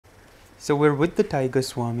So we're with the Tiger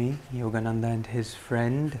Swami. Yogananda and his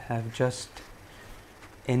friend have just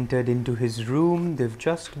entered into his room. They've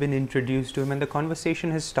just been introduced to him, and the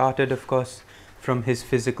conversation has started, of course, from his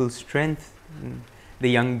physical strength.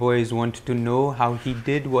 The young boys want to know how he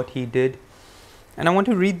did what he did. And I want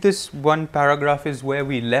to read this one paragraph is where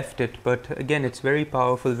we left it, but again, it's very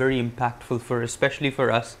powerful, very impactful especially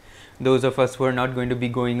for us, those of us who are not going to be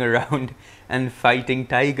going around and fighting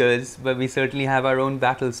tigers, but we certainly have our own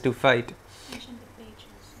battles to fight.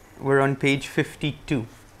 We're on page 52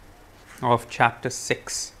 of chapter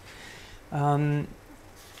 6.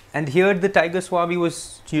 And here the Tiger Swami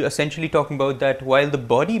was essentially talking about that while the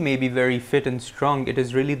body may be very fit and strong, it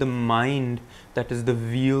is really the mind that is the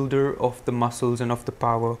wielder of the muscles and of the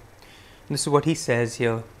power. And this is what he says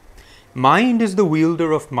here. Mind is the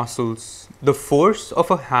wielder of muscles. The force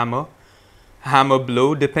of a hammer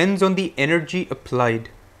blow depends on the energy applied.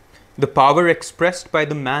 The power expressed by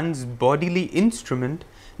the man's bodily instrument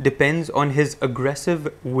depends on his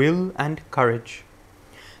aggressive will and courage.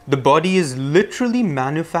 The body is literally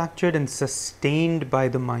manufactured and sustained by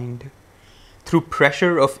the mind. Through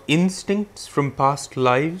pressure of instincts from past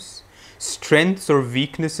lives, strengths or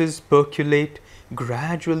weaknesses percolate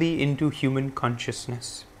gradually into human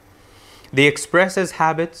consciousness. They express as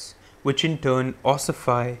habits, which in turn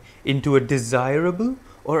ossify into a desirable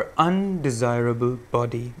or undesirable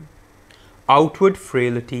body. Outward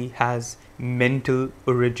frailty has mental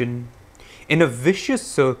origin. In a vicious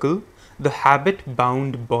circle, the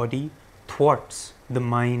habit-bound body thwarts the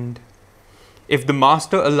mind. If the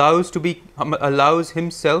master allows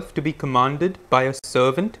himself to be commanded by a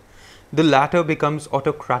servant, the latter becomes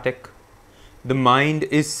autocratic. The mind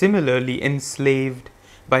is similarly enslaved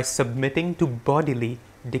by submitting to bodily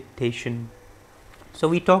dictation. So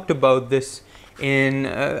we talked about this in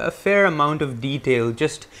a fair amount of detail,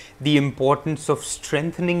 just the importance of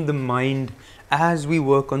strengthening the mind as we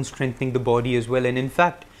work on strengthening the body as well, and in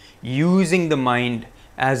fact using the mind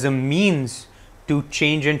as a means to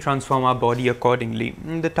change and transform our body accordingly.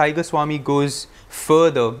 And the Tiger Swami goes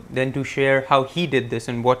further than to share how he did this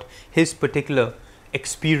and what his particular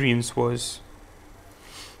experience was.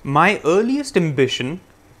 My earliest ambition,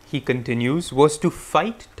 he continues, was to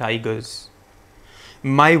fight tigers.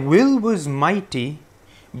 My will was mighty,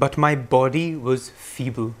 but my body was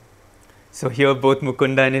feeble. So here both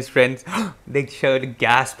Mukunda and his friends, they showed a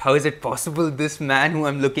gasp. How is it possible? This man who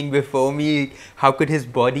I'm looking before me, how could his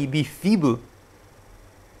body be feeble?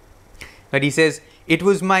 But he says, it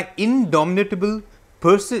was my indomitable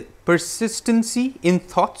persistency in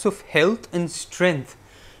thoughts of health and strength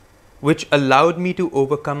which allowed me to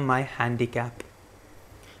overcome my handicap.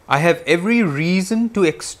 I have every reason to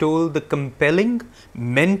extol the compelling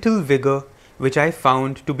mental vigor which I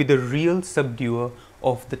found to be the real subduer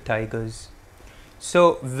of the tigers.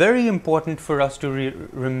 So very important for us to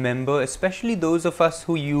remember, especially those of us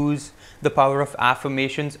who use the power of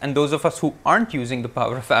affirmations and those of us who aren't using the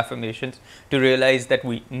power of affirmations, to realize that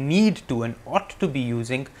we need to and ought to be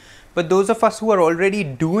using. But those of us who are already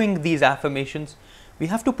doing these affirmations, we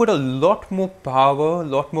have to put a lot more power, a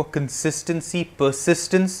lot more consistency,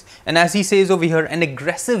 persistence, and as he says over here, an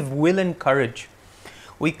aggressive will and courage.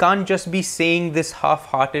 We can't just be saying this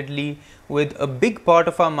half-heartedly with a big part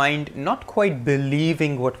of our mind not quite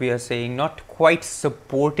believing what we are saying, not quite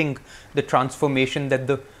supporting the transformation that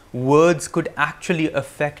the words could actually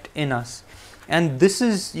affect in us. And this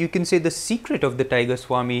is, you can say, the secret of the Tiger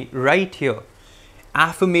Swami right here.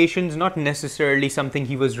 Affirmations, not necessarily something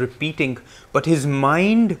he was repeating, but his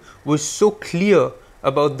mind was so clear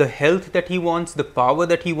about the health that he wants, the power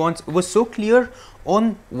that he wants. It was so clear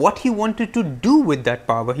on what he wanted to do with that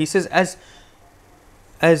power. He says,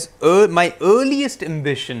 my earliest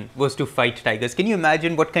ambition was to fight tigers. Can you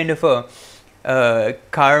imagine what kind of a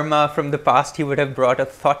karma from the past he would have brought, a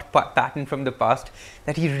thought pattern from the past,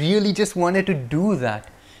 that he really just wanted to do that.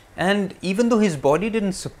 And even though his body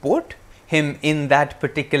didn't support him in that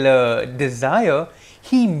particular desire,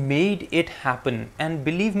 he made it happen. And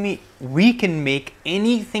believe me, we can make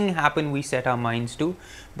anything happen we set our minds to,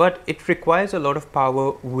 but it requires a lot of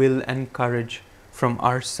power, will and courage from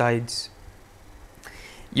our sides.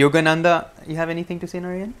 Yogananda, you have anything to say,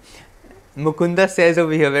 Narayani? Mukunda says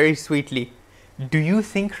over here very sweetly, do you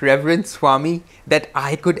think, Reverend Swami, that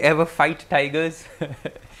I could ever fight tigers?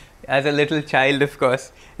 As a little child, of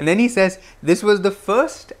course. And then he says, this was the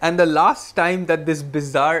first and the last time that this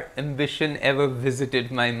bizarre ambition ever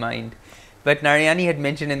visited my mind. But Narayani had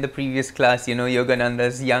mentioned in the previous class, you know,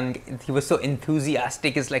 Yogananda's young, he was so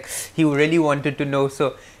enthusiastic, it's like he really wanted to know.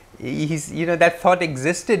 So he's, you know, that thought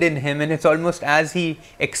existed in him, and it's almost as he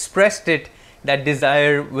expressed it, that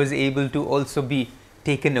desire was able to also be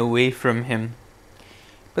taken away from him.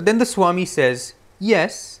 But then the Swami says,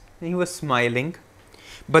 yes, and he was smiling,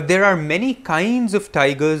 but there are many kinds of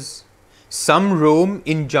tigers. Some roam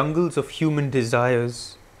in jungles of human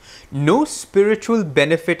desires. No spiritual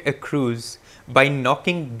benefit accrues by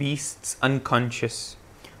knocking beasts unconscious.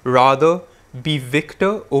 Rather, be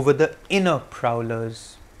victor over the inner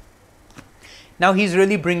prowlers. Now he's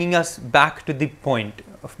really bringing us back to the point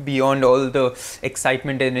of beyond all the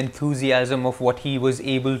excitement and enthusiasm of what he was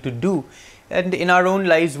able to do. And in our own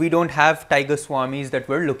lives, we don't have Tiger Swamis that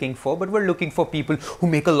we're looking for, but we're looking for people who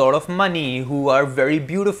make a lot of money, who are very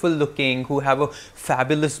beautiful looking, who have a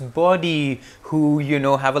fabulous body, who,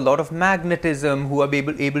 have a lot of magnetism, who are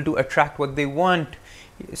able to attract what they want.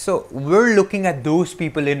 So we're looking at those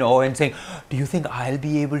people in awe and saying, do you think I'll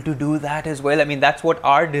be able to do that as well? I mean, that's what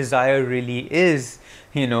our desire really is,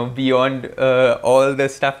 beyond all the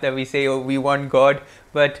stuff that we say, oh, we want God.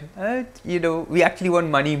 But, we actually want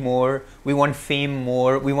money more, we want fame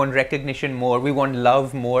more, we want recognition more, we want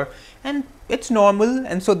love more. And it's normal.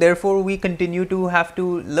 And so therefore we continue to have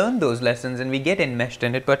to learn those lessons and we get enmeshed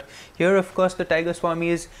in it. But here, of course, the Tiger Swami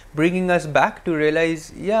is bringing us back to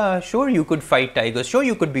realize, yeah, sure, you could fight tigers. Sure,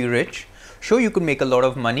 you could be rich. Sure, you could make a lot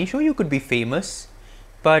of money. Sure, you could be famous.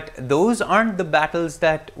 But those aren't the battles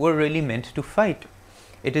that we're really meant to fight.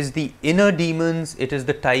 It is the inner demons, it is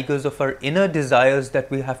the tigers of our inner desires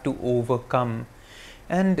that we have to overcome.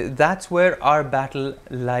 And that's where our battle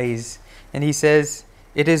lies. And he says,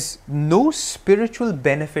 it is no spiritual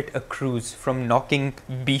benefit accrues from knocking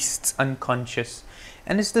beasts unconscious.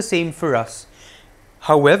 And it's the same for us.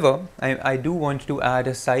 However, I do want to add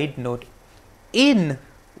a side note. In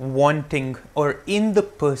wanting or in the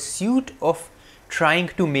pursuit of trying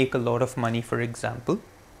to make a lot of money, for example,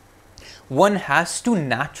 one has to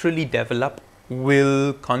naturally develop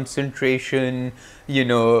will, concentration,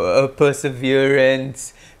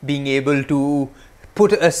 perseverance, being able to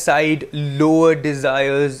put aside lower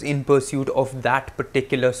desires in pursuit of that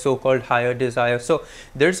particular so-called higher desire. So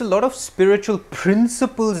there's a lot of spiritual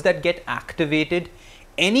principles that get activated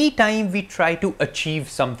anytime we try to achieve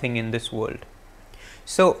something in this world.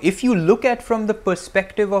 So if you look at from the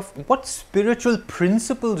perspective of what spiritual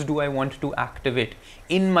principles do I want to activate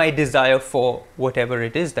in my desire for whatever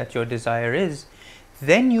it is that your desire is,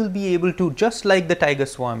 then you'll be able to, just like the Tiger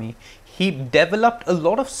Swami, he developed a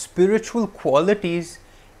lot of spiritual qualities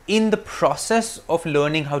in the process of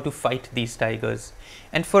learning how to fight these tigers.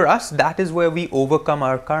 And for us, that is where we overcome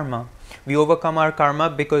our karma. We overcome our karma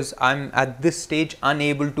because I'm at this stage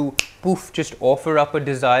unable to just offer up a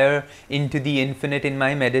desire into the infinite in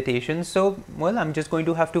my meditation. So, well, I'm just going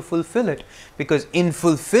to have to fulfill it, because in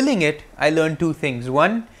fulfilling it, I learn two things.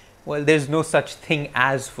 One, well, there's no such thing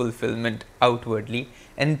as fulfillment outwardly.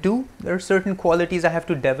 And two, there are certain qualities I have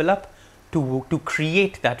to develop to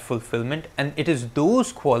create that fulfillment. And it is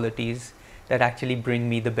those qualities that actually bring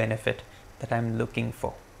me the benefit that I'm looking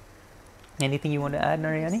for. Anything you want to add,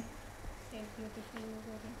 Narayani?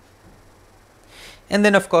 And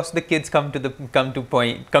then, of course, the kids come to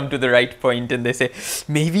the right point, and they say,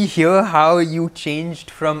 maybe hear how you changed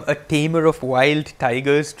from a tamer of wild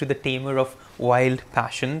tigers to the tamer of wild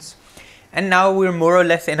passions. And now we're more or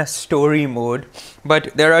less in a story mode,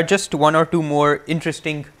 but there are just one or two more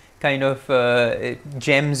interesting kind of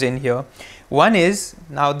gems in here. One is,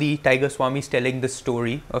 now the Tiger Swami is telling the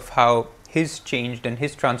story of how his changed and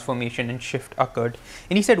his transformation and shift occurred.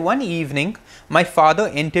 And he said, one evening, my father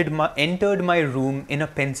entered my room in a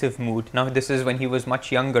pensive mood. Now, this is when he was much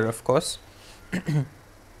younger, of course.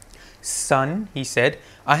 Son, he said,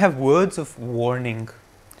 I have words of warning.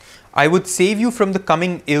 I would save you from the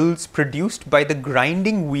coming ills produced by the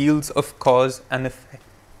grinding wheels of cause and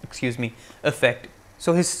effect.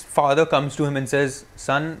 So his father comes to him and says,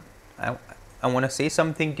 son, I want to say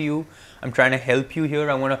something to you. I'm trying to help you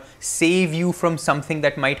here. I want to save you from something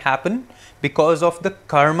that might happen because of the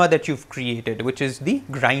karma that you've created, which is the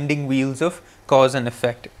grinding wheels of cause and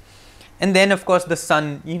effect. And then, of course, the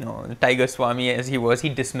son, Tiger Swami as he was, he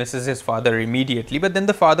dismisses his father immediately. But then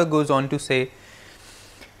the father goes on to say,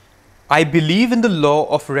 I believe in the law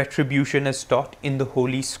of retribution as taught in the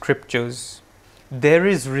holy scriptures. There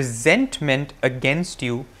is resentment against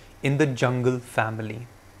you in the jungle family.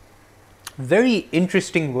 Very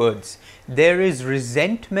interesting words. There is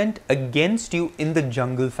resentment against you in the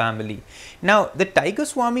jungle family. Now, the Tiger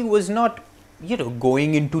Swami was not,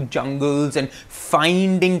 going into jungles and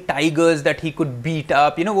finding tigers that he could beat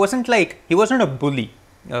up. Wasn't like, he wasn't a bully.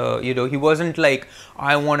 He wasn't like,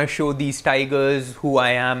 I want to show these tigers who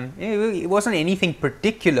I am. It wasn't anything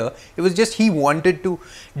particular. It was just he wanted to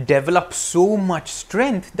develop so much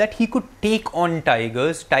strength that he could take on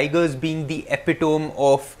tigers. Tigers being the epitome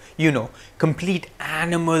of, complete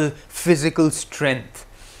animal physical strength.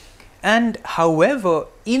 And however,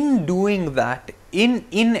 in doing that,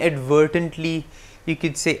 inadvertently, you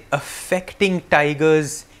could say, affecting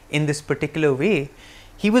tigers in this particular way,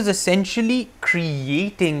 he was essentially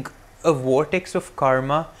creating a vortex of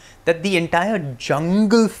karma that the entire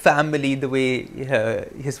jungle family, the way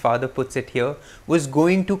his father puts it here, was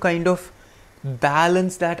going to kind of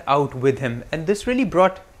balance that out with him. And this really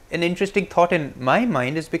brought an interesting thought in my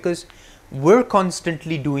mind, is because we're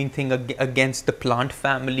constantly doing things against the plant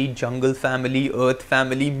family, jungle family, earth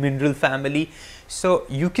family, mineral family. So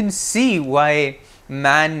you can see why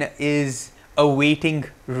man is awaiting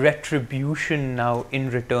retribution now in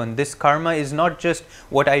return. This karma is not just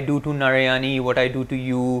what I do to Narayani, what I do to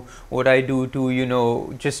you, what I do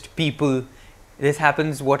to, just people. This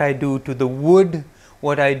happens what I do to the wood,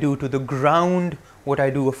 what I do to the ground, what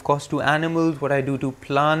I do, of course, to animals, what I do to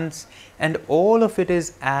plants, and all of it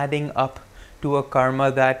is adding up to a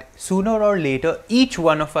karma that sooner or later each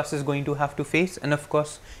one of us is going to have to face, and of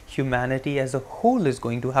course humanity as a whole is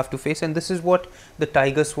going to have to face. And this is what the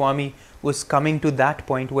Tiger Swami was coming to, that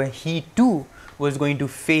point where he too was going to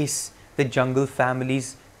face the jungle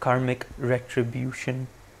family's karmic retribution.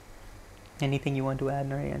 Anything you want to add,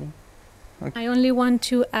 Narayani? Okay. I only want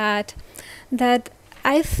to add that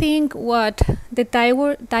I think what the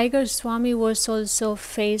Tiger Swami was also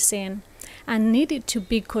facing and needed to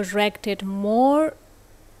be corrected more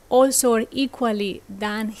also or equally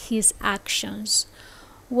than his actions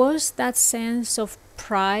was that sense of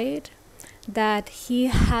pride that he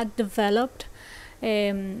had developed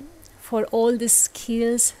for all the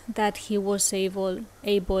skills that he was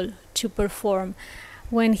able to perform.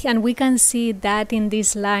 And we can see that in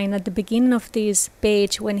this line at the beginning of this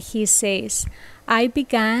page when he says, I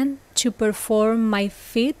began to perform my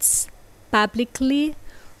feats publicly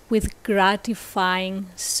with gratifying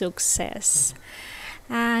success.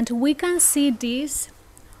 And we can see this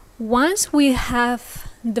once we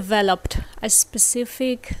have developed a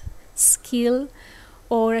specific skill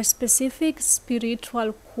or a specific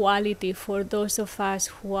spiritual quality for those of us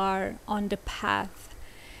who are on the path.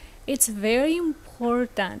 It's very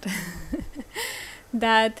important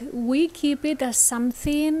that we keep it as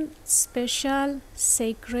something special,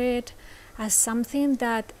 sacred, as something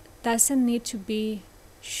that doesn't need to be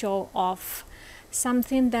show off,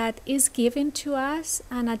 something that is given to us,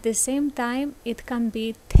 and at the same time it can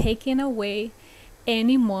be taken away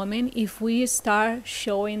any moment if we start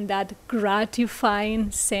showing that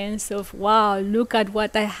gratifying sense of, wow, look at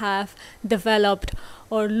what I have developed,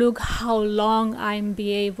 or look how long I am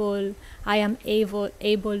able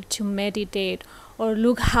to meditate, or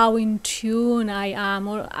look how in tune I am,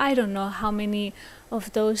 or I don't know how many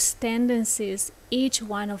of those tendencies each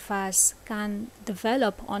one of us can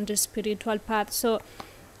develop on the spiritual path. So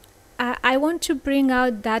I want to bring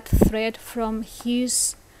out that thread from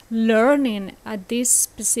his learning at this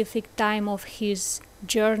specific time of his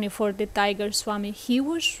journey for the Tiger Swami. He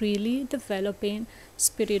was really developing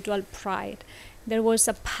spiritual pride. There was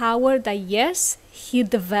a power that, yes, he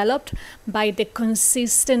developed by the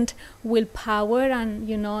consistent willpower and,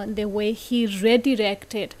 the way he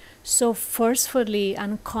redirected so forcefully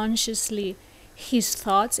and consciously his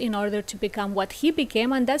thoughts in order to become what he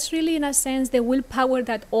became. And that's really, in a sense, the willpower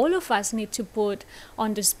that all of us need to put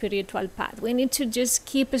on the spiritual path. We need to just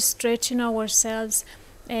keep stretching ourselves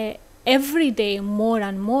every day more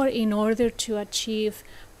and more in order to achieve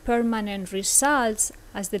permanent results,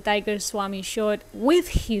 as the Tiger Swami showed, with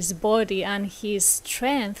his body and his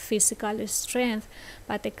strength, physical strength,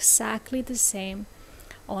 but exactly the same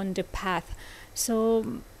on the path.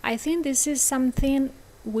 So I think this is something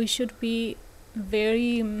we should be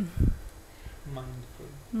very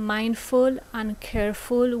mindful and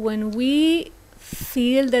careful when we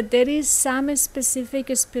feel that there is some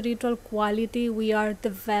specific spiritual quality we are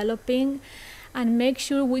developing, and make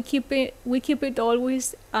sure we keep it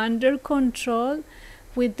always under control,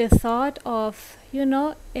 with the thought of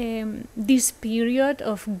this period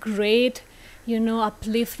of great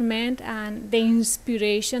upliftment and the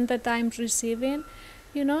inspiration that I'm receiving,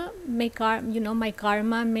 my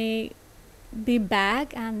karma may be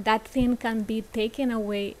back, and that thing can be taken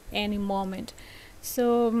away any moment.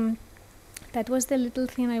 So that was the little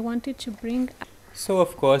thing I wanted to bring. So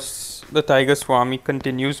of course the Tiger Swami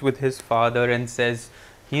continues with his father and says,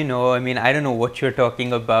 I mean, I don't know what you're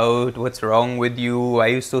talking about. What's wrong with you? Why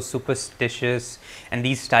are you so superstitious? And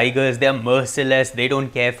these tigers, they're merciless. They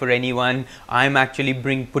don't care for anyone. I'm actually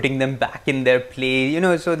putting them back in their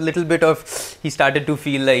place. So a little bit of, he started to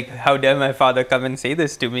feel like, how dare my father come and say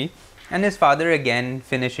this to me? And his father, again,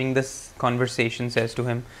 finishing this conversation, says to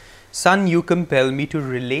him, "Son, you compel me to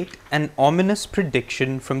relate an ominous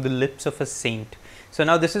prediction from the lips of a saint." So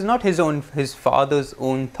now this is not his father's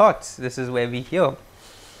own thoughts. This is where we hear.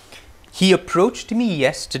 "He approached me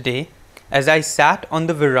yesterday as I sat on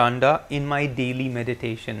the veranda in my daily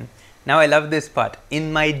meditation." Now I love this part,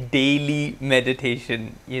 in my daily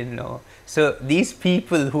meditation, So these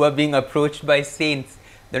people who are being approached by saints,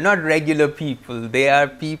 they're not regular people. They are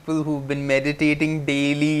people who've been meditating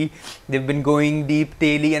daily. They've been going deep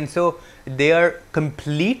daily. And so they are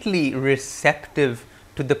completely receptive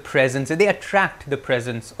to the presence. They attract the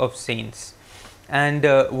presence of saints. And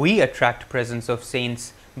we attract presence of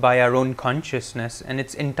saints by our own consciousness, and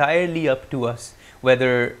it's entirely up to us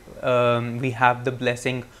whether we have the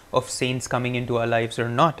blessing of saints coming into our lives or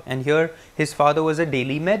not. And here his father was a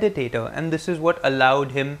daily meditator, and this is what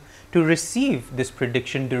allowed him to receive this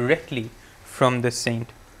prediction directly from the saint.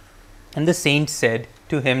 And the saint said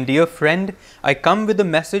to him, "Dear friend, I come with a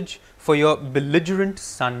message for your belligerent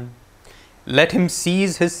son. Let him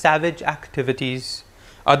cease his savage activities,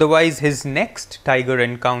 otherwise his next tiger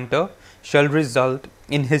encounter shall result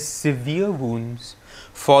in his severe wounds,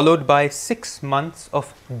 followed by 6 months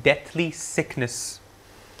of deathly sickness.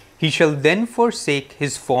 He shall then forsake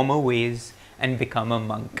his former ways and become a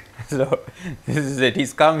monk." So this is it.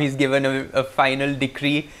 He's come, he's given a final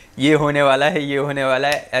decree. Ye hone wala hai, ye hone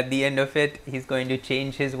wala hai. At the end of it, he's going to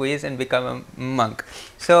change his ways and become a monk.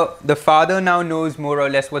 So the father now knows more or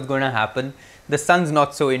less what's going to happen. The son's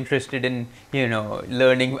not so interested in,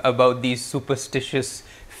 learning about these superstitious,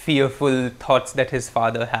 fearful thoughts that his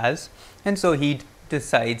father has. And so he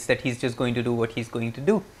decides that he's just going to do what he's going to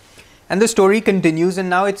do. And the story continues, and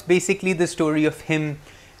now it's basically the story of him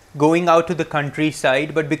going out to the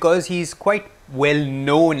countryside, but because he's quite well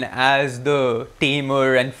known as the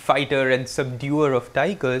tamer and fighter and subduer of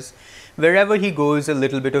tigers, wherever he goes, a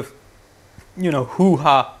little bit of,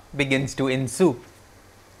 hoo-ha begins to ensue.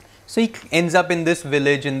 So he ends up in this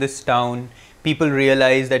village, in this town. People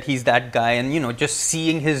realize that he's that guy, and just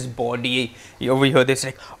seeing his body over here, they're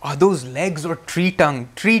like, "Are those legs or tree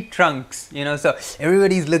trunks?" So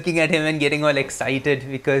everybody's looking at him and getting all excited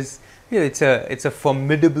because it's a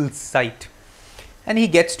formidable sight. And he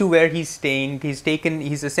gets to where he's staying.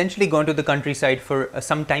 He's essentially gone to the countryside for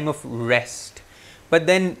some time of rest. But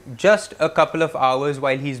then just a couple of hours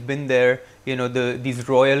while he's been there, these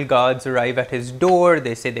royal guards arrive at his door.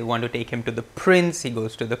 They say they want to take him to the prince. He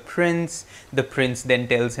goes to the prince. The prince then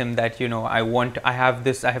tells him that, I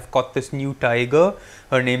have caught this new tiger.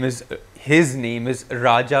 His name is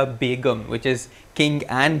Raja Begum, which is king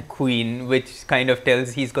and queen, which kind of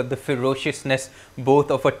tells he's got the ferociousness both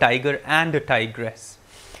of a tiger and a tigress.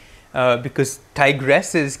 Because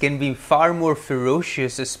tigresses can be far more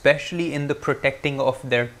ferocious, especially in the protecting of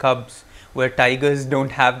their cubs, where tigers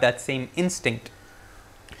don't have that same instinct.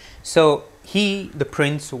 So the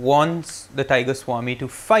prince, wants the Tiger Swami to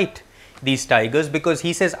fight these tigers because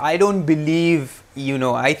he says, "I don't believe,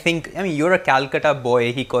 you're a Calcutta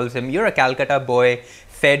boy," he calls him. "You're a Calcutta boy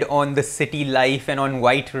fed on the city life and on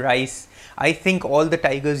white rice. I think all the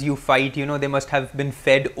tigers you fight, they must have been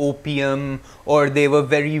fed opium or they were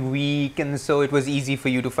very weak, and so it was easy for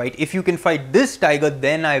you to fight. If you can fight this tiger,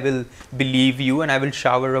 then I will believe you and I will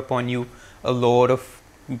shower upon you a load of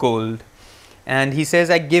gold." And he says,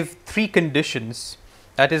 "I give 3 conditions.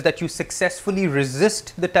 That is that you successfully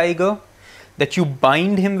resist the tiger, that you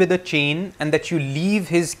bind him with a chain, and that you leave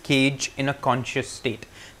his cage in a conscious state."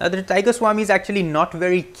 Now the Tiger Swami is actually not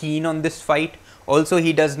very keen on this fight. Also,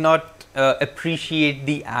 he does not appreciate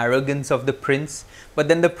the arrogance of the prince. But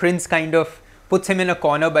then the prince kind of puts him in a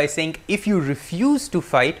corner by saying, "If you refuse to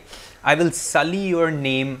fight, I will sully your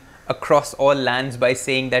name across all lands by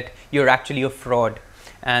saying that you're actually a fraud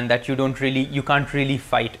and that you can't really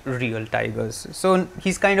fight real tigers." So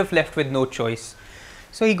he's kind of left with no choice.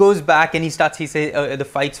 So he goes back and he says, the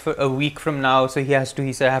fight's for a week from now. So he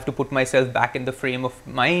said, "I have to put myself back in the frame of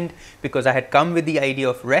mind because I had come with the idea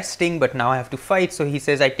of resting, but now I have to fight." So he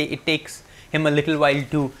says it takes him a little while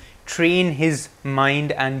to train his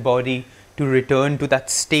mind and body to return to that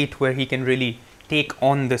state where he can really take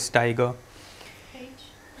on this tiger.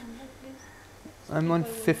 I'm on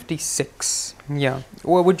 56. Yeah.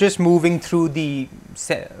 Well, we're just moving through the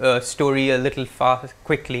story a little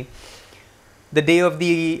quickly. The day of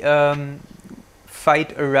the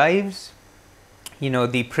fight arrives.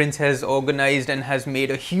 the prince has organized and has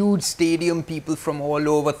made a huge stadium. People from all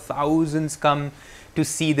over, thousands come to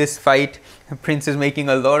see this fight. The prince is making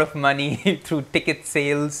a lot of money through ticket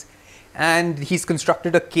sales. And he's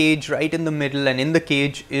constructed a cage right in the middle, and in the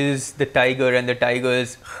cage is the tiger, and the tiger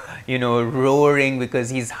is, roaring because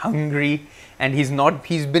he's hungry, and he's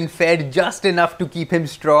been fed just enough to keep him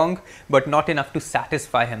strong, but not enough to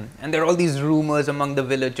satisfy him. And there are all these rumors among the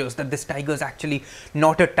villagers that this tiger is actually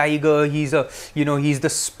not a tiger. He's he's the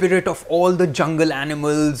spirit of all the jungle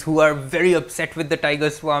animals who are very upset with the Tiger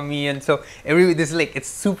Swami. And so it's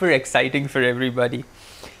super exciting for everybody.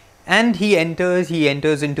 And he enters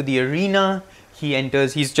into the arena.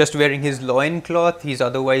 He's just wearing his loincloth. He's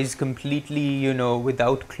otherwise completely,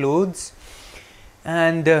 without clothes.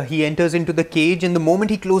 And he enters into the cage, and the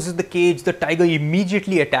moment he closes the cage, the tiger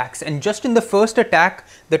immediately attacks. And just in the first attack,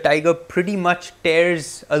 the tiger pretty much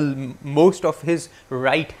tears most of his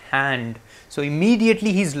right hand. So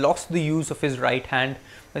immediately he's lost the use of his right hand,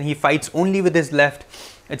 and he fights only with his left.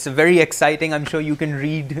 It's very exciting. I'm sure you can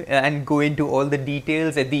read and go into all the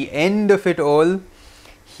details. At the end of it all,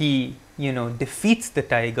 he, defeats the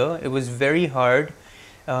tiger. It was very hard.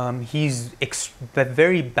 He's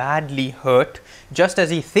very badly hurt. Just as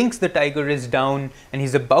he thinks the tiger is down and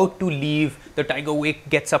he's about to leave, the tiger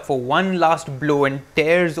gets up for one last blow and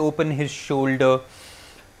tears open his shoulder.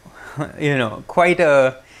 Quite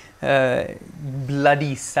a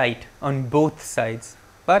bloody sight on both sides.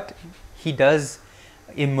 But he does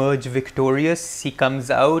emerge victorious. He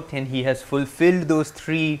comes out and he has fulfilled those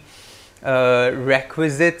three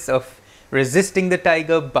requisites of resisting the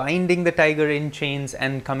tiger, binding the tiger in chains,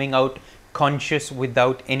 and coming out conscious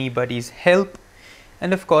without anybody's help.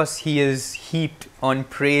 And of course, he is heaped on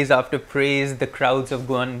praise after praise. The crowds have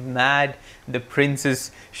gone mad. The prince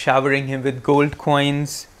is showering him with gold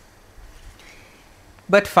coins.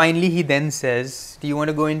 But finally, he then says, do you want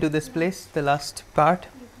to go into this place, the last part?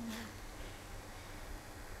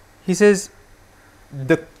 He says,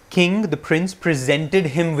 the prince presented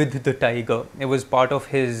him with the tiger. It was part of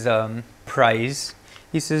his prize.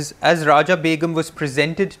 He says, as Raja Begum was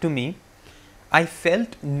presented to me, I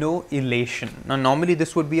felt no elation. Now, normally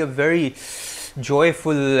this would be a very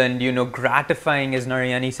joyful and, gratifying, as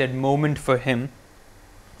Narayani said, moment for him.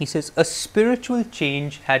 He says, a spiritual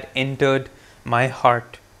change had entered my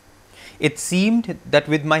heart. It seemed that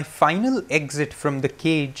with my final exit from the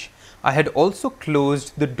cage, I had also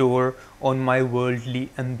closed the door on my worldly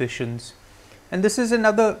ambitions. And this is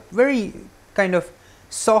another very kind of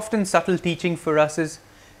soft and subtle teaching for us. Is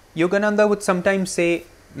Yogananda would sometimes say,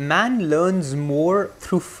 man learns more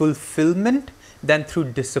through fulfillment than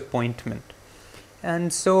through disappointment.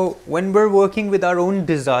 And so when we're working with our own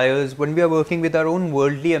desires, when we are working with our own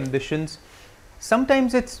worldly ambitions,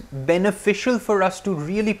 sometimes it's beneficial for us to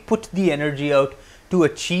really put the energy out to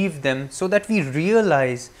achieve them, so that we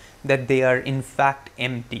realize that they are in fact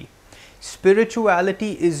empty.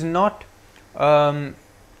 Spirituality is not kind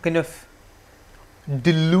of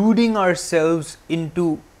deluding ourselves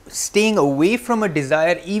into staying away from a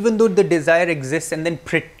desire, even though the desire exists, and then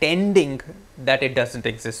pretending that it doesn't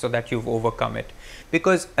exist so that you've overcome it.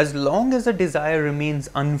 Because as long as a desire remains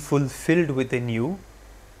unfulfilled within you,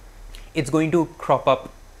 it's going to crop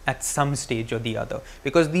up at some stage or the other,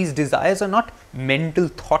 because these desires are not mental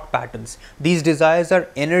thought patterns. These desires are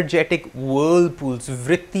energetic whirlpools,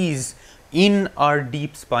 vrittis in our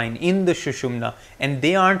deep spine, in the Shushumna, and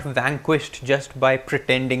they aren't vanquished just by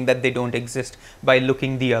pretending that they don't exist, by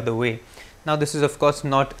looking the other way. Now, this is of course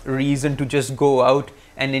not reason to just go out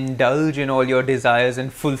and indulge in all your desires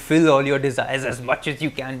and fulfill all your desires as much as you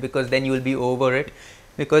can, because then you will be over it.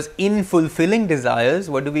 Because in fulfilling desires,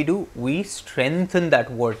 what do? We strengthen that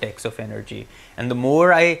vortex of energy. And the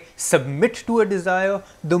more I submit to a desire,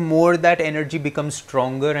 the more that energy becomes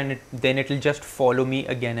stronger, and then it will just follow me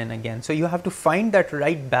again and again. So you have to find that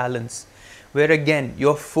right balance, where again,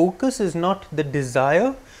 your focus is not the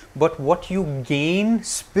desire, but what you gain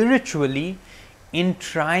spiritually in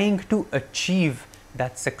trying to achieve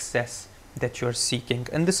that success that you're seeking.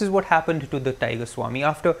 And this is what happened to the Tiger Swami.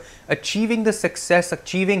 After achieving the success,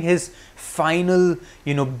 achieving his final,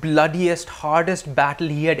 bloodiest, hardest battle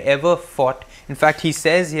he had ever fought. In fact, he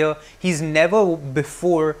says here, he's never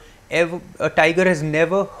before, a tiger has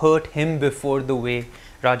never hurt him before the way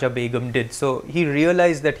Raja Begum did. So he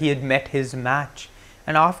realized that he had met his match.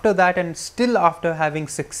 And after that, and still after having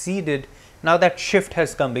succeeded, now that shift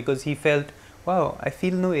has come, because he felt, wow, I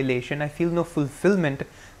feel no elation, I feel no fulfillment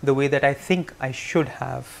the way that I think I should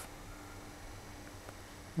have.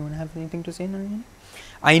 You want to have anything to say, Narayani?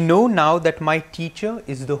 I know now that my teacher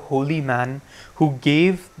is the holy man who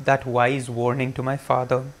gave that wise warning to my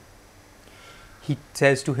father. he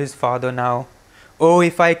says to his father now, "Oh,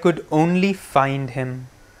 if I could only find him."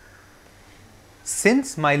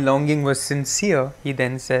 Since my longing was sincere, he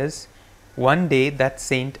then says, one day that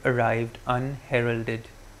saint arrived unheralded.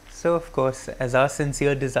 So, of course, as our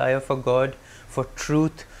sincere desire for God, for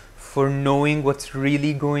truth, for knowing what's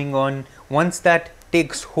really going on, once that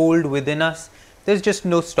takes hold within us, there's just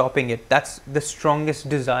no stopping it. That's the strongest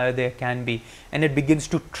desire there can be, and it begins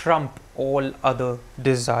to trump all other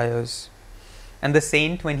desires. And the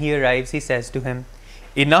saint, when he arrives, he says to him,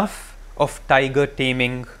 "Enough of tiger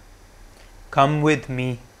taming. Come with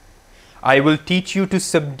me. I will teach you to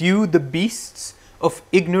subdue the beasts of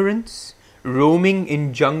ignorance roaming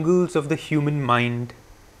in jungles of the human mind.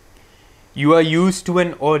 You are used to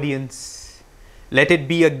an audience. Let it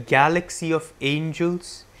be a galaxy of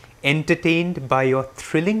angels entertained by your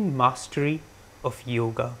thrilling mastery of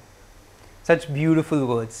yoga." Such beautiful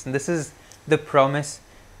words. And this is the promise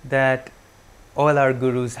that all our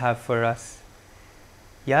gurus have for us.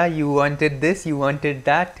 Yeah, you wanted this, you wanted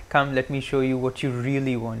that. Come, let me show you what you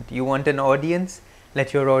really want. You want an audience?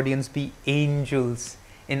 Let your audience be angels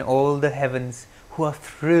in all the heavens who are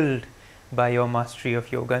thrilled by your mastery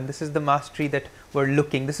of yoga. And this is the mastery that we're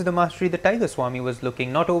looking. This is the mastery that Tiger Swami was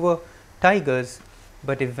looking, not over tigers,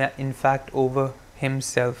 but in fact over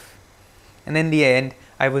himself. And in the end,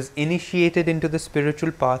 I was initiated into the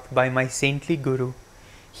spiritual path by my saintly guru.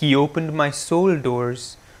 He opened my soul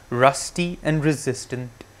doors, rusty and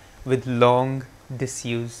resistant, with long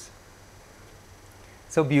disuse.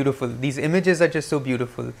 So beautiful. These images are just so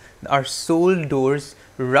beautiful. Our soul doors,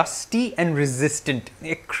 rusty and resistant.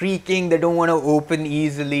 They're creaking, they don't want to open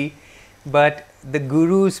easily. But the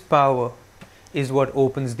Guru's power is what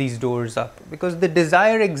opens these doors up. Because the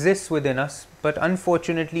desire exists within us, but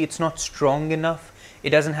unfortunately it's not strong enough. It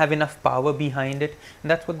doesn't have enough power behind it.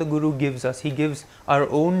 And that's what the Guru gives us. He gives our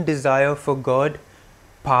own desire for God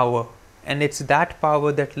power. And it's that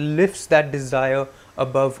power that lifts that desire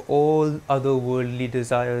above all other worldly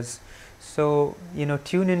desires. So,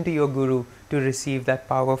 tune into your Guru to receive that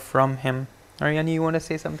power from him. Aryani, you want to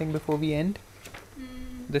say something before we end?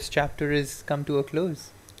 This chapter is come to a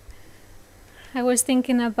close. I was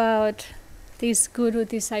thinking about this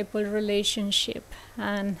guru-disciple relationship,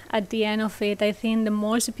 and at the end of it, I think the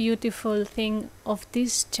most beautiful thing of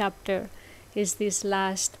this chapter is this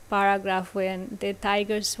last paragraph when the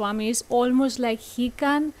Tiger Swami is almost like he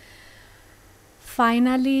can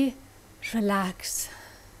finally relax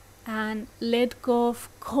and let go of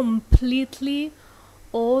completely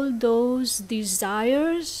all those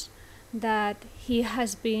desires that he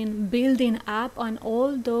has been building up, on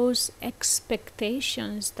all those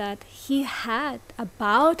expectations that he had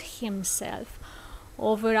about himself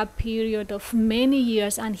over a period of many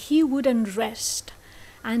years, and he wouldn't rest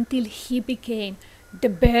until he became the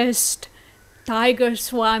best Tiger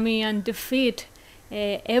Swami and defeat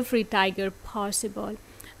every tiger possible.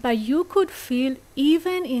 But you could feel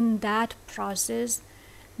even in that process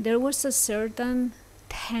there was a certain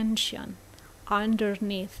tension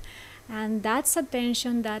underneath. And that's a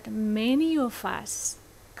tension that many of us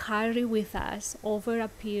carry with us over a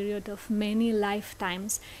period of many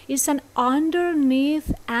lifetimes. It's an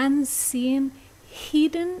underneath, unseen,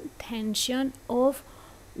 hidden tension of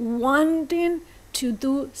wanting to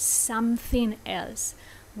do something else,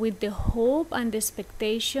 with the hope and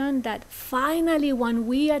expectation that finally when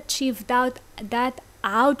we achieve that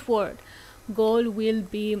outward goal, will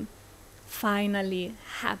be finally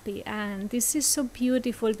happy. And this is so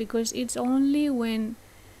beautiful, because it's only when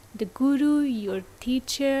the Guru, your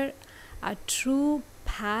teacher, a true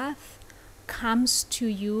path comes to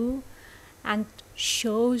you and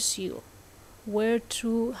shows you where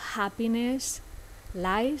true happiness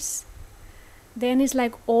lies, then it's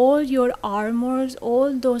like all your armors,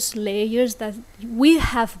 all those layers that we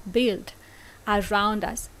have built around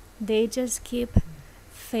us, they just keep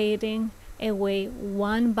fading away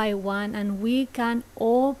one by one, and we can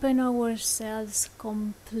open ourselves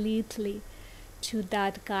completely to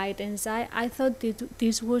that guidance. I thought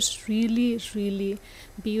this was really, really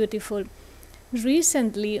beautiful.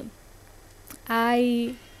 Recently,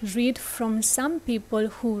 I read from some people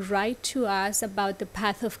who write to us about the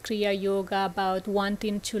path of Kriya Yoga, about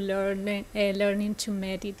wanting to learning to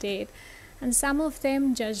meditate, and some of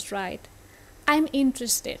them just write, "I'm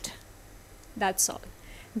interested." That's all.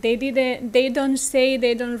 They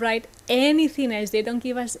don't write anything else. They don't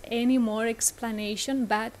give us any more explanation,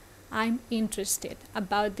 but I'm interested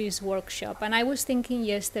about this workshop. And I was thinking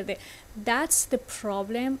yesterday, that's the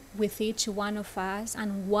problem with each one of us,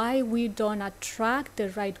 and why we don't attract the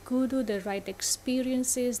right guru, the right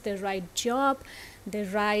experiences, the right job, the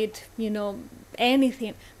right,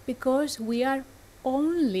 anything, because we are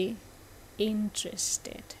only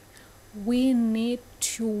interested. We need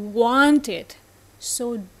to want it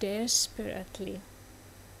so desperately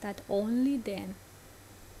that only then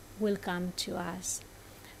will come to us.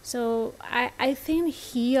 So I think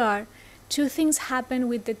here two things happen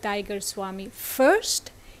with the Tiger Swami.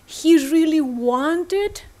 First, he really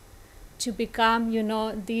wanted to become,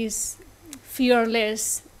 this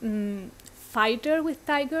fearless fighter with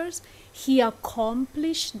tigers. He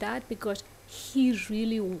accomplished that because he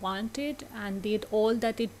really wanted and did all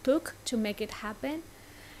that it took to make it happen.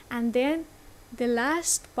 And then the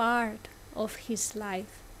last part of his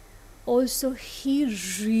life, also he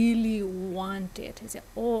really wanted. He said,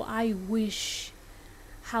 oh, I wish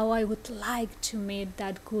how I would like to meet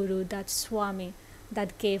that guru, that Swami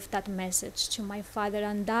that gave that message to my father.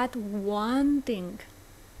 And that wanting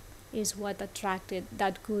is what attracted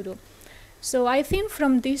that guru. So I think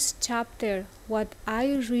from this chapter, what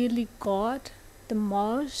I really got the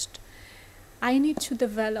most, I need to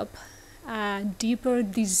develop a deeper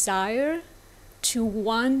desire to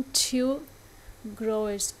want to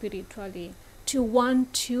grow spiritually, to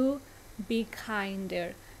want to be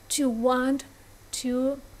kinder, to want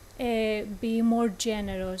to be more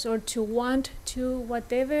generous, or to want to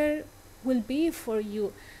whatever will be for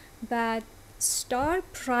you. But start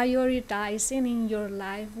prioritizing in your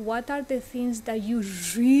life what are the things that you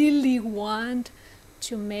really want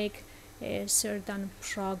to make a certain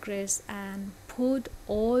progress, and put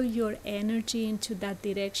all your energy into that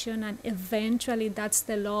direction. And eventually, that's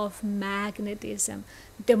the law of magnetism.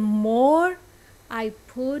 The more I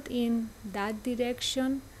put in that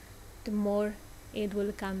direction, the more it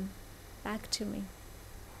will come back to me.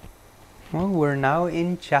 Well, we're now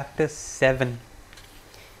in chapter 7.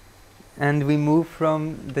 And we move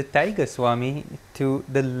from the Tiger Swami to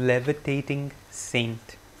the Levitating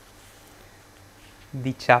Saint.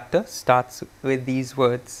 The chapter starts with these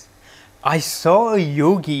words. I saw a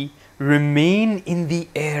yogi remain in the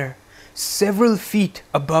air several feet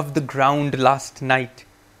above the ground last night.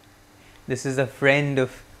 This is a friend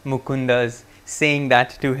of Mukunda's saying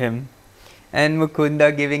that to him. And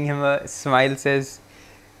Mukunda, giving him a smile, says,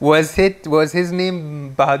 was his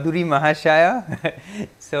name Bhaduri Mahasaya?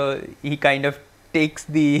 So he kind of takes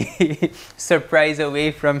the surprise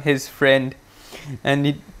away from his friend.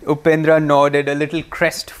 And Upendra nodded, a little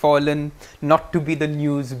crestfallen, not to be the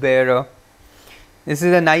news bearer. This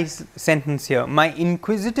is a nice sentence here. My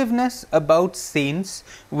inquisitiveness about saints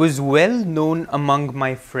was well known among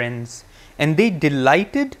my friends, and they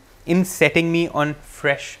delighted in setting me on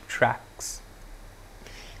fresh tracks.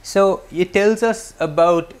 So it tells us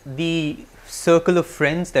about the circle of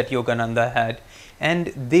friends that Yogananda had. And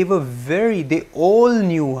they all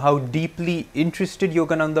knew how deeply interested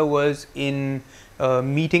Yogananda was in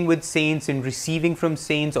meeting with saints, in receiving from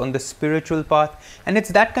saints on the spiritual path. And it's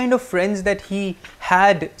that kind of friends that he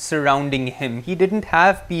had surrounding him. He didn't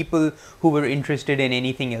have people who were interested in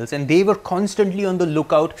anything else. And they were constantly on the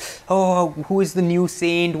lookout. Oh, who is the new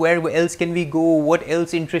saint? Where else can we go? What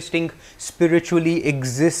else interesting spiritually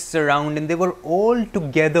exists around? And they were all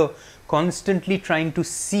together constantly trying to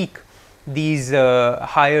seek these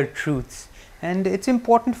higher truths. And it's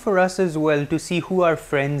important for us as well to see who our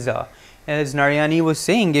friends are. As Narayani was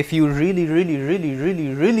saying, if you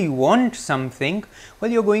really want something,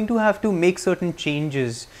 well, you're going to have to make certain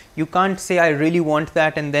changes. You can't say I really want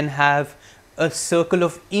that and then have a circle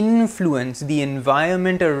of influence, the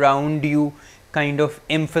environment around you kind of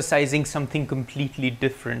emphasizing something completely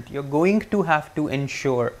different. You're going to have to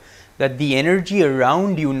ensure that the energy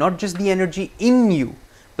around you, not just the energy in you,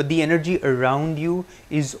 but the energy around you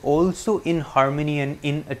is also in harmony and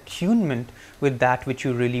in attunement with that which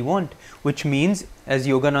you really want. Which means, as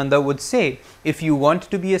Yogananda would say, if you want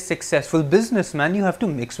to be a successful businessman, you have to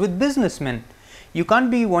mix with businessmen. You can't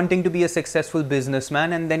be wanting to be a successful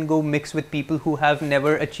businessman and then go mix with people who have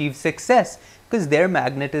never achieved success, because their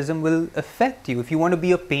magnetism will affect you. If you want to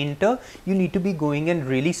be a painter, you need to be going and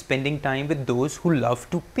really spending time with those who love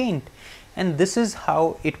to paint. And this is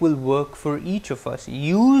how it will work for each of us.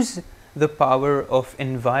 Use the power of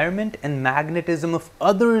environment and magnetism of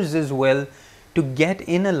others as well to get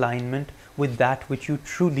in alignment with that which you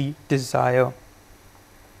truly desire.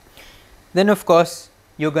 Then, of course,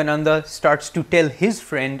 Yogananda starts to tell his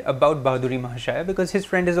friend about Bhaduri Mahasaya, because his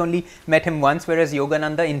friend has only met him once, whereas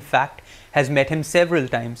Yogananda in fact has met him several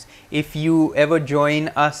times. If you ever join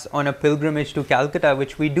us on a pilgrimage to Calcutta,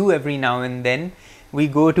 which we do every now and then, we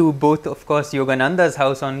go to both, of course, Yogananda's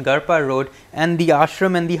house on Garpa Road, and the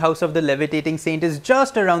ashram and the house of the Levitating Saint is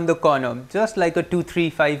just around the corner, just like a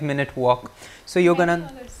 2-3-5 minute walk. So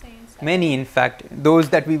Yogananda, many in fact, those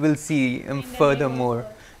that we will see furthermore.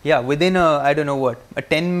 Yeah, within a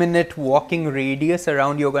 10-minute walking radius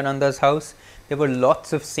around Yogananda's house, there were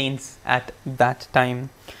lots of saints at that time.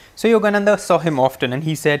 So Yogananda saw him often, and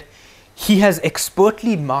he said, he has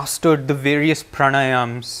expertly mastered the various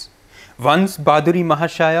pranayams. Once Bhaduri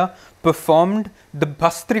Mahasaya performed the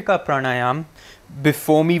Bhastrika pranayam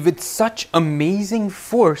before me with such amazing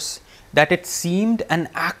force that it seemed an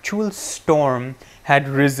actual storm had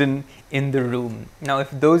risen in the room. Now, if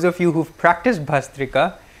those of you who've practiced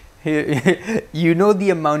Bhastrika, you know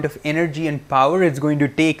the amount of energy and power it's going to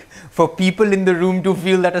take for people in the room to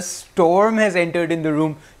feel that a storm has entered in the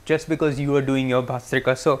room just because you are doing your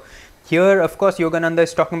Bhastrika. So here, of course, Yogananda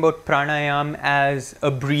is talking about pranayam as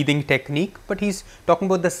a breathing technique, but he's talking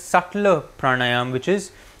about the subtler pranayam, which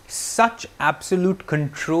is such absolute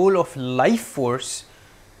control of life force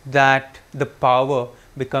that the power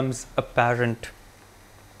becomes apparent.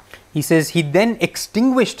 He says, he then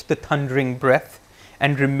extinguished the thundering breath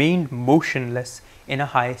and remained motionless in a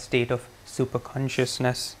high state of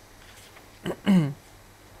superconsciousness. Then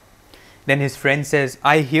his friend says,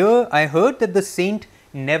 I heard that the saint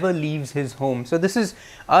never leaves his home. So this is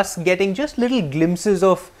us getting just little glimpses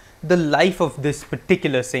of the life of this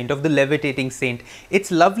particular saint, of the Levitating Saint.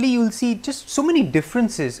 It's lovely. You'll see just so many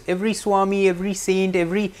differences. Every Swami, every saint,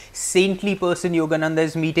 every saintly person Yogananda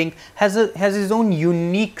is meeting has his own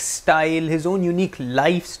unique style, his own unique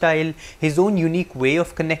lifestyle, his own unique way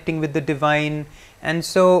of connecting with the divine. And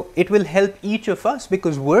so it will help each of us,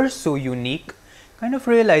 because we're so unique, kind of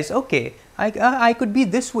realize, okay, I could be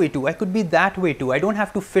this way too, I could be that way too. I don't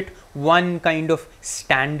have to fit one kind of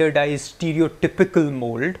standardized stereotypical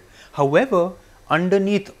mold. However,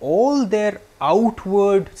 underneath all their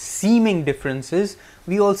outward seeming differences,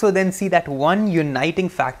 we also then see that one uniting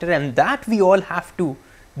factor, and that we all have to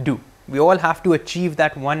do. We all have to achieve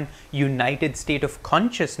that one united state of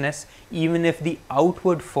consciousness, even if the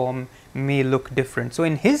outward form may look different. So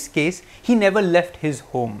in his case, he never left his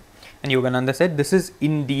home. And Yogananda said, this is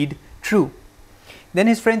indeed true. Then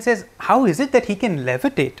his friend says, how is it that he can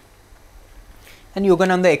levitate? And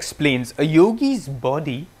Yogananda explains, a yogi's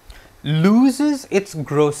body loses its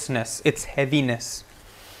grossness, its heaviness,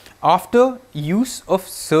 after use of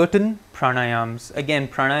certain pranayams. Again,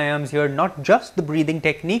 pranayams here, not just the breathing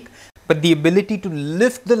technique, but the ability to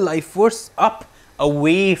lift the life force up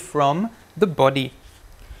away from the body.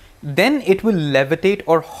 Then it will levitate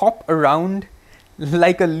or hop around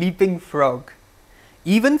like a leaping frog.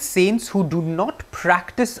 Even saints who do not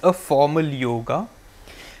practice a formal yoga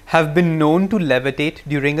have been known to levitate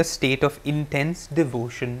during a state of intense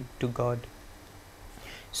devotion to God.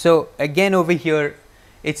 So again, over here,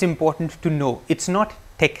 it's important to know, it's not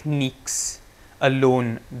techniques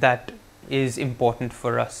alone that is important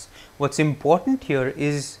for us. What's important here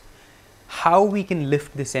is how we can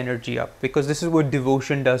lift this energy up, because this is what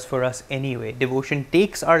devotion does for us anyway. Devotion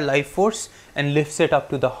takes our life force and lifts it up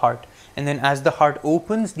to the heart. And then as the heart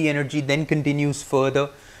opens, the energy then continues further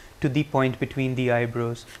to the point between the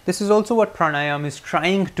eyebrows. This is also what pranayam is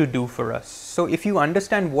trying to do for us. So if you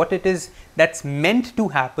understand what it is that's meant to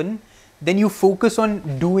happen, then you focus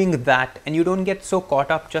on doing that, and you don't get so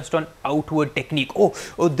caught up just on outward technique.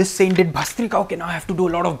 Oh, this saint did Bhastrika, okay, now I have to do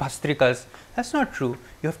a lot of Bhastrikas. That's not true.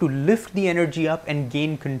 You have to lift the energy up and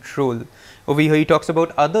gain control. Over here he talks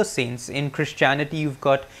about other saints. In Christianity, you've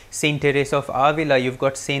got Saint Teresa of Avila, you've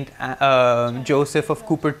got Saint Joseph of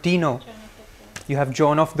Cupertino, you have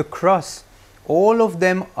John of the Cross. All of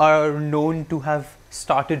them are known to have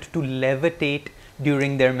started to levitate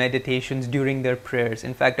during their meditations, during their prayers.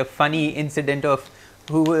 In fact, a funny incident of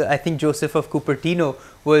I think Joseph of Cupertino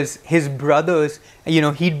was his brothers,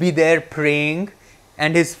 he'd be there praying,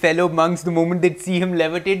 and his fellow monks, the moment they'd see him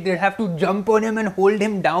levitate, they'd have to jump on him and hold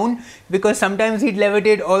him down, because sometimes he'd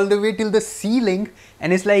levitate all the way till the ceiling,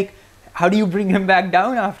 and it's like, how do you bring him back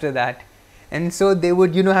down after that? And so they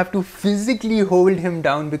would, have to physically hold him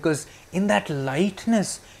down, because in that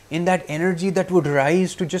lightness, in that energy that would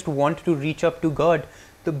rise to just want to reach up to God,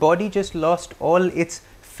 the body just lost all its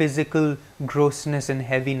physical grossness and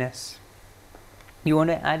heaviness. You want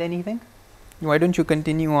to add anything? Why don't you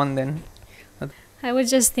continue on then? I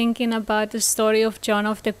was just thinking about the story of John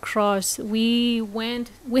of the Cross. We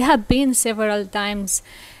have been several times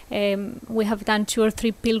We have done 2 or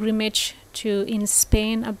 3 pilgrimage in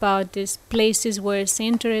Spain about these places where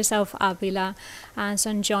Saint Teresa of Avila and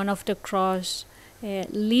Saint John of the Cross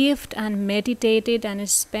lived and meditated and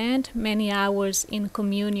spent many hours in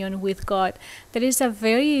communion with God. There is a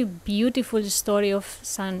very beautiful story of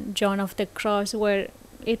Saint John of the Cross where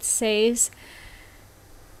it says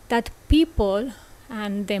that people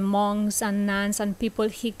and the monks and nuns and people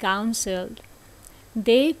he counseled,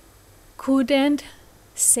 they couldn't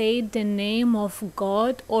say the name of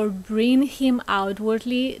God or bring him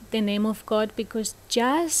outwardly the name of God, because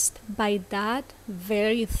just by that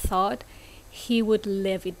very thought he would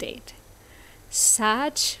levitate.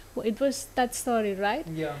 It was that story, right?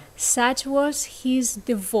 Yeah. Such was his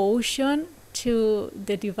devotion to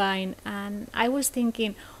the divine. And I was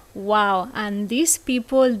thinking, wow, and these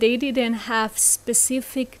people, they didn't have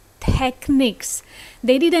specific techniques.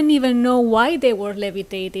 They didn't even know why they were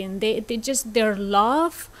levitating. They just, their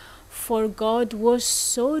love for God was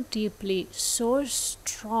so deeply, so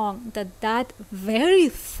strong that very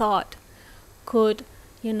thought could,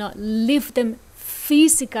 lift them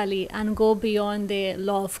physically and go beyond the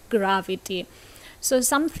law of gravity. So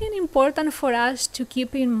something important for us to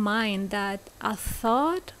keep in mind, that a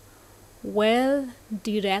thought well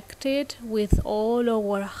directed with all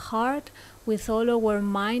our heart, with all our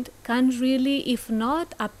mind, can really, if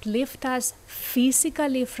not uplift us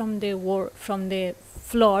physically from the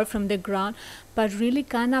floor, from the ground, but really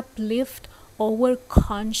can uplift our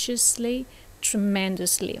consciously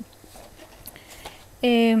tremendously.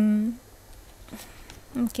 Okay,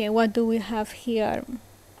 what do we have here?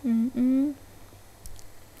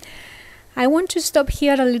 I want to stop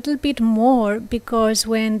here a little bit more, because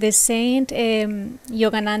when the Saint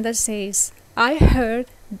Yogananda says, I heard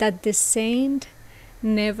that the Saint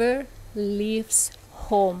never leaves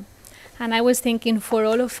home. And I was thinking, for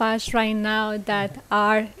all of us right now that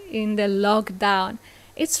are in the lockdown,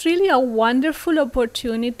 it's really a wonderful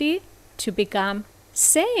opportunity to become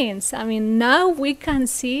saints. I mean, now we can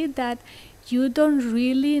see that you don't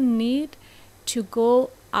really need to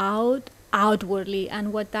go outwardly.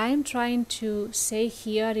 And what I'm trying to say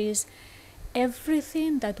here is,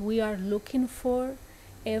 everything that we are looking for,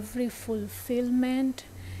 every fulfillment,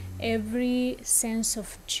 every sense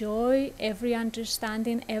of joy, every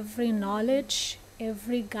understanding, every knowledge,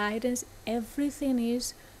 every guidance, everything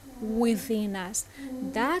is within us.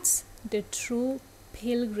 That's the true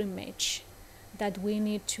pilgrimage that we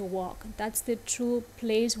need to walk. That's the true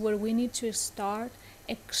place where we need to start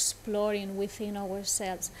exploring within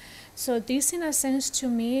ourselves. So this, in a sense, to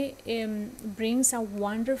me, brings a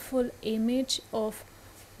wonderful image of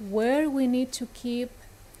where we need to keep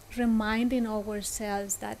reminding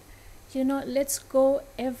ourselves that, let's go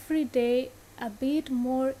every day a bit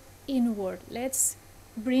more inward. Let's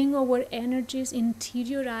bring our energies,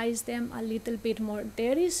 interiorize them a little bit more.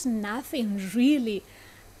 There is nothing really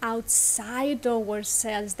outside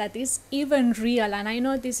ourselves that is even real. And I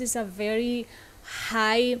know this is a very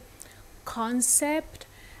high concept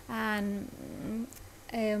and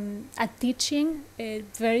a teaching,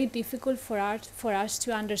 very difficult for us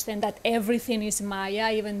to understand that everything is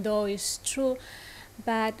Maya, even though it's true.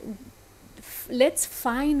 But let's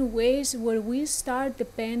find ways where we start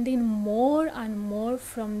depending more and more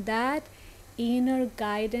from that inner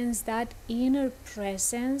guidance, that inner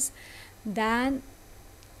presence, than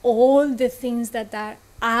all the things that are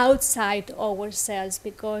outside ourselves,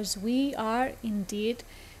 because we are indeed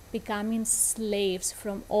becoming slaves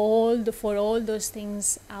for all those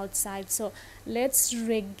things outside. So let's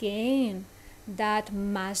regain that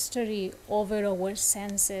mastery over our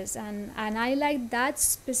senses. And I like that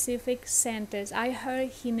specific sentence. I heard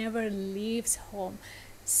he never leaves home.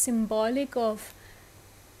 Symbolic of,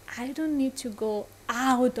 I don't need to go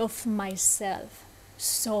out of myself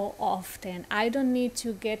so often. I don't need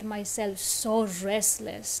to get myself so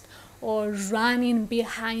restless or running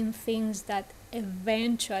behind things that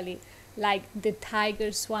eventually, like the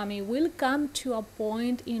Tiger Swami, will come to a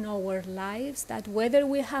point in our lives that whether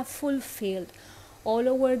we have fulfilled all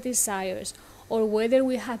our desires or whether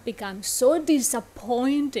we have become so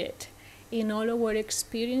disappointed in all our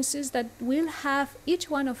experiences, that we'll have, each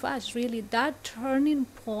one of us, really that turning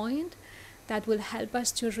point that will help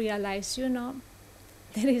us to realize,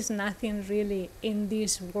 there is nothing really in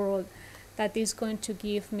this world that is going to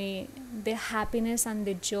give me the happiness and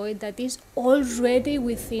the joy that is already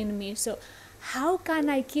within me. So how can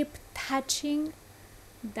I keep touching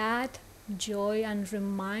that joy and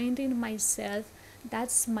reminding myself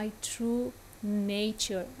that's my true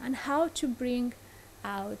nature, and how to bring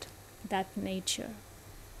out that nature?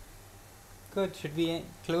 Good. Should we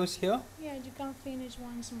close here? Yeah, you can finish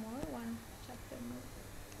once more, one chapter more.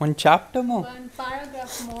 One chapter more? One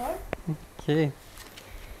paragraph more. Okay.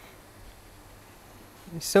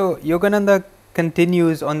 So Yogananda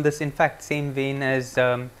continues on this, in fact, same vein as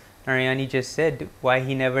Narayani just said, why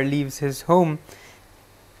he never leaves his home.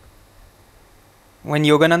 When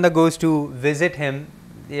Yogananda goes to visit him,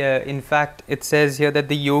 in fact, it says here that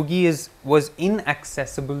the yogi was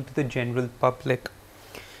inaccessible to the general public.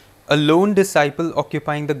 A lone disciple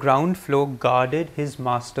occupying the ground floor guarded his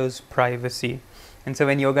master's privacy. And so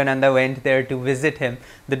when Yogananda went there to visit him,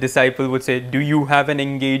 the disciple would say, "Do you have an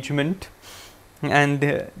engagement?" And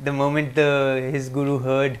the moment his guru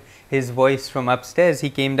heard his voice from upstairs,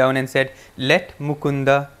 he came down and said, "Let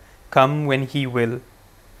Mukunda come when he will."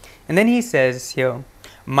 And then he says here,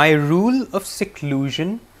 "My rule of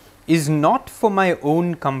seclusion is not for my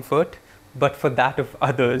own comfort, but for that of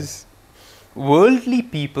others. Worldly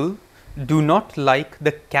people do not like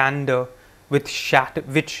the candor which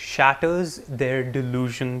shatters their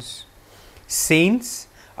delusions. Saints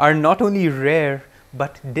are not only rare,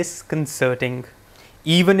 but disconcerting.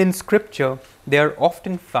 Even in scripture, they are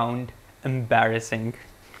often found embarrassing."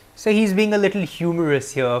 So he's being a little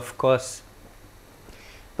humorous here, of course.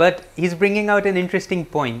 But he's bringing out an interesting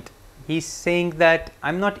point. He's saying that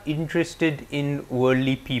I'm not interested in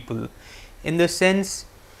worldly people. In the sense,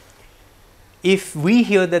 if we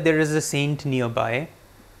hear that there is a saint nearby,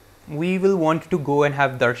 we will want to go and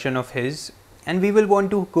have darshan of his. And we will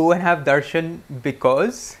want to go and have darshan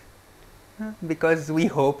because we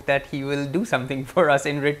hope that he will do something for us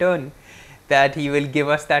in return. That he will give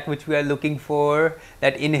us that which we are looking for,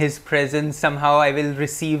 that in his presence somehow I will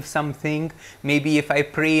receive something. Maybe if I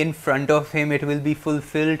pray in front of him, it will be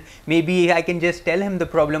fulfilled. Maybe I can just tell him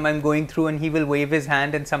the problem I'm going through and he will wave his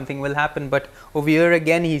hand and something will happen. But over here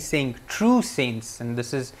again he's saying true saints, and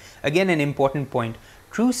this is again an important point,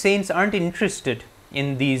 true saints aren't interested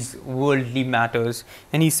in these worldly matters.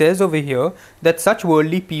 And he says over here that such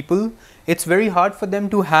worldly people, it's very hard for them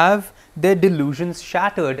to have their delusions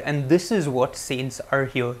shattered, and this is what saints are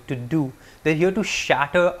here to do. They're here to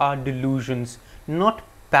shatter our delusions, not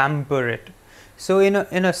pamper it. So in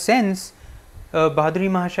a sense, Bhaduri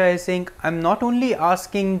Mahasaya is saying, I'm not only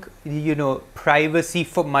asking, privacy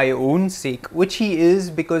for my own sake, which he is,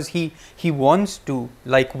 because he wants to,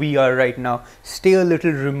 like we are right now, stay a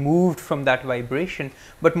little removed from that vibration.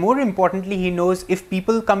 But more importantly, he knows if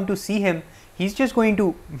people come to see him, he's just going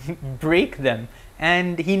to break them.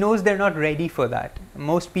 And he knows they're not ready for that.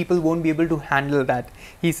 Most people won't be able to handle that.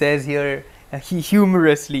 He says here,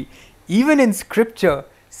 humorously, even in scripture,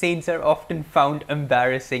 saints are often found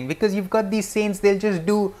embarrassing, because you've got these saints, they'll just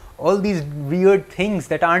do all these weird things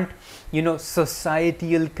that aren't,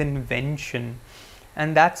 societal convention.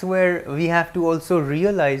 And that's where we have to also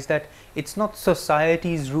realize that it's not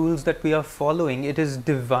society's rules that we are following, it is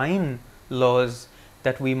divine laws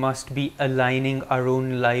that we must be aligning our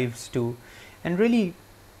own lives to. And really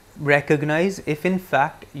recognize if in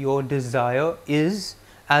fact your desire is,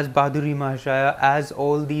 as Bhaduri Mahasaya, as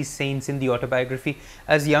all these saints in the autobiography,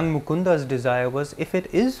 as young Mukunda's desire was, if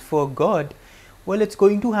it is for God, well, it's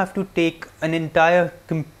going to have to take an entire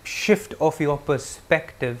shift of your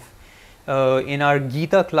perspective. In our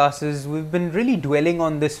Gita classes, we've been really dwelling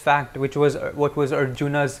on this fact, which was what was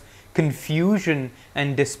Arjuna's confusion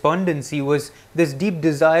and despondency, was this deep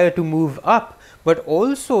desire to move up, but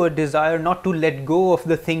also a desire not to let go of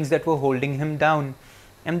the things that were holding him down.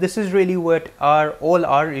 And this is really what all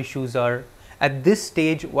our issues are. At this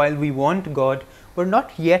stage, while we want God, we're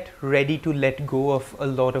not yet ready to let go of a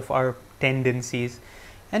lot of our tendencies.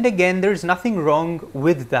 And again, there's nothing wrong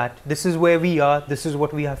with that. This is where we are, this is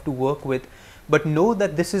what we have to work with. But know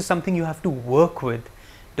that this is something you have to work with.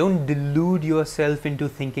 Don't delude yourself into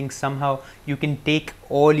thinking somehow you can take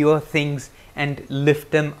all your things and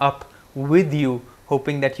lift them up with you,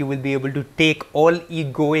 hoping that you will be able to take all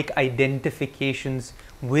egoic identifications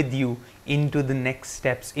with you into the next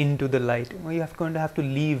steps, into the light. Well, you're going to have to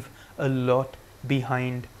leave a lot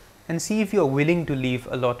behind, and see if you're willing to leave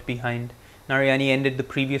a lot behind. Narayani ended the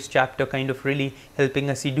previous chapter kind of really helping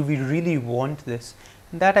us see, do we really want this?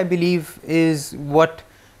 And that, I believe, is what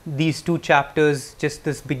these two chapters, just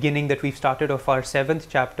this beginning that we've started of our 7th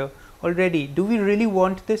chapter already, do we really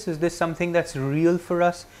want this? Is this something that's real for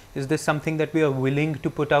us? Is this something that we are willing to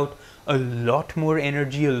put out a lot more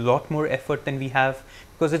energy, a lot more effort than we have?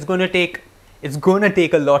 Because it's going to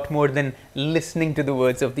take a lot more than listening to the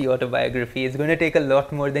words of the autobiography. It's going to take a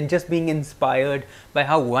lot more than just being inspired by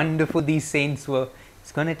how wonderful these saints were.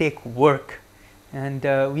 It's going to take work, and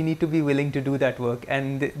we need to be willing to do that work.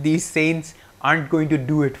 And these saints aren't going to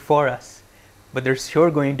do it for us, but they're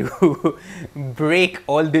sure going to break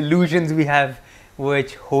all delusions we have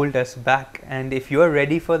which hold us back. And if you are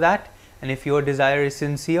ready for that, and if your desire is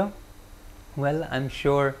sincere, well, I'm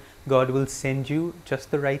sure God will send you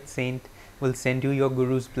just the right saint, will send you your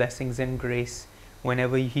Guru's blessings and grace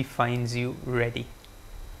whenever he finds you ready.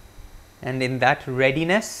 And in that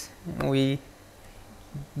readiness, we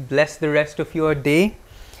bless the rest of your day